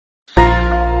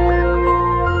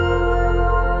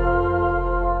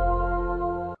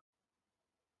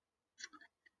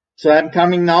So I'm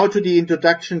coming now to the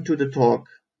introduction to the talk.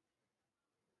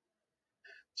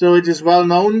 So it is well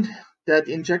known that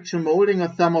injection molding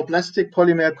of thermoplastic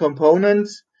polymer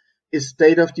components is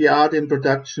state-of-the-art in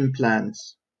production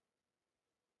plants.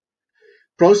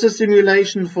 Process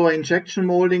simulation for injection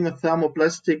molding of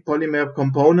thermoplastic polymer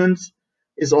components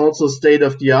is also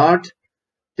state-of-the-art.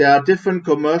 There are different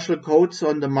commercial codes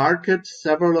on the market,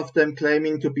 several of them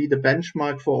claiming to be the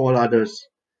benchmark for all others.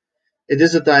 It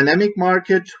is a dynamic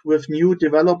market with new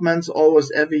developments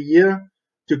almost every year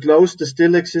to close the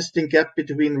still existing gap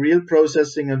between real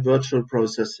processing and virtual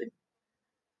processing.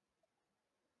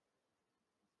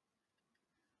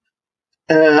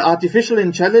 Artificial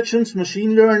intelligence,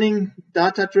 machine learning,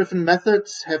 data-driven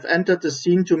methods have entered the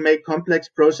scene to make complex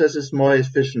processes more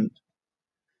efficient.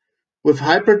 With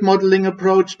hybrid modeling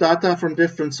approach, data from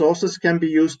different sources can be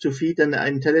used to feed an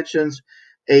intelligent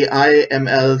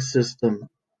AI/ML system.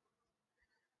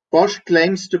 Bosch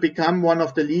claims to become one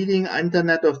of the leading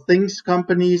Internet of Things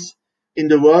companies in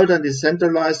the world and is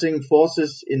centralizing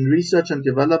forces in research and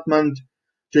development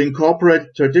to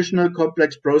incorporate traditional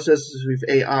complex processes with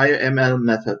AI/ML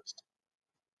methods.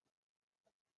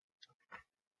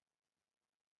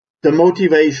 The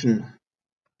motivation.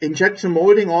 Injection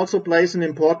molding also plays an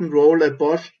important role at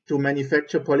Bosch to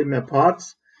manufacture polymer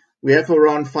parts. We have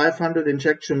around 500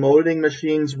 injection molding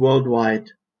machines worldwide.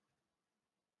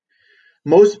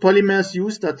 Most polymers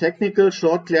used are technical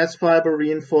short glass fiber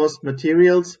reinforced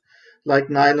materials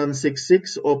like nylon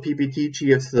 6,6 or PBT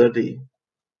GF30.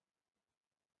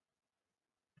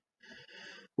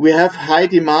 We have high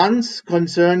demands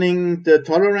concerning the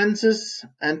tolerances,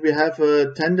 and we have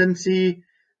a tendency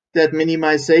that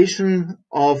minimization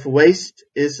of waste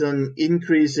is an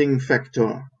increasing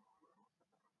factor.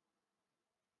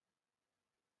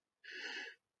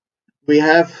 We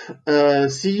have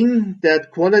seen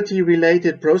that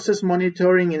quality-related process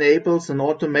monitoring enables an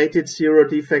automated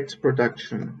zero-defects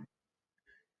production.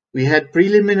 We had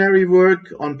preliminary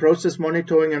work on process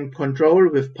monitoring and control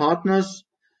with partners,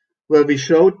 where we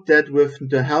showed that with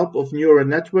the help of neural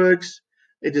networks,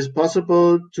 it is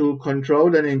possible to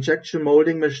control an injection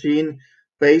molding machine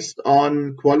based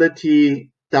on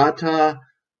quality data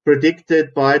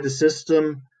predicted by the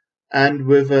system and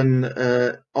with an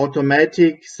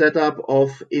automatic setup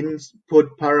of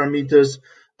input parameters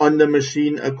on the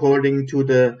machine according to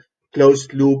the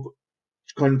closed loop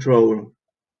control.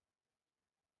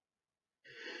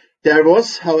 There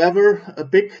was, however, a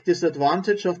big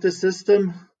disadvantage of the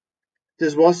system.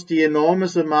 This was the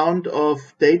enormous amount of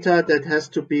data that has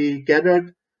to be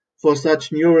gathered for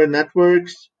such neural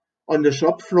networks on the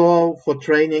shop floor for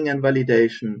training and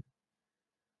validation.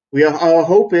 Our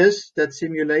hope is that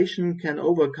simulation can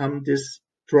overcome this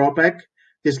drawback,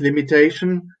 this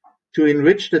limitation, to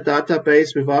enrich the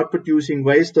database without producing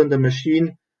waste on the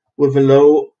machine with a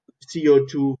low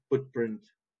CO2 footprint.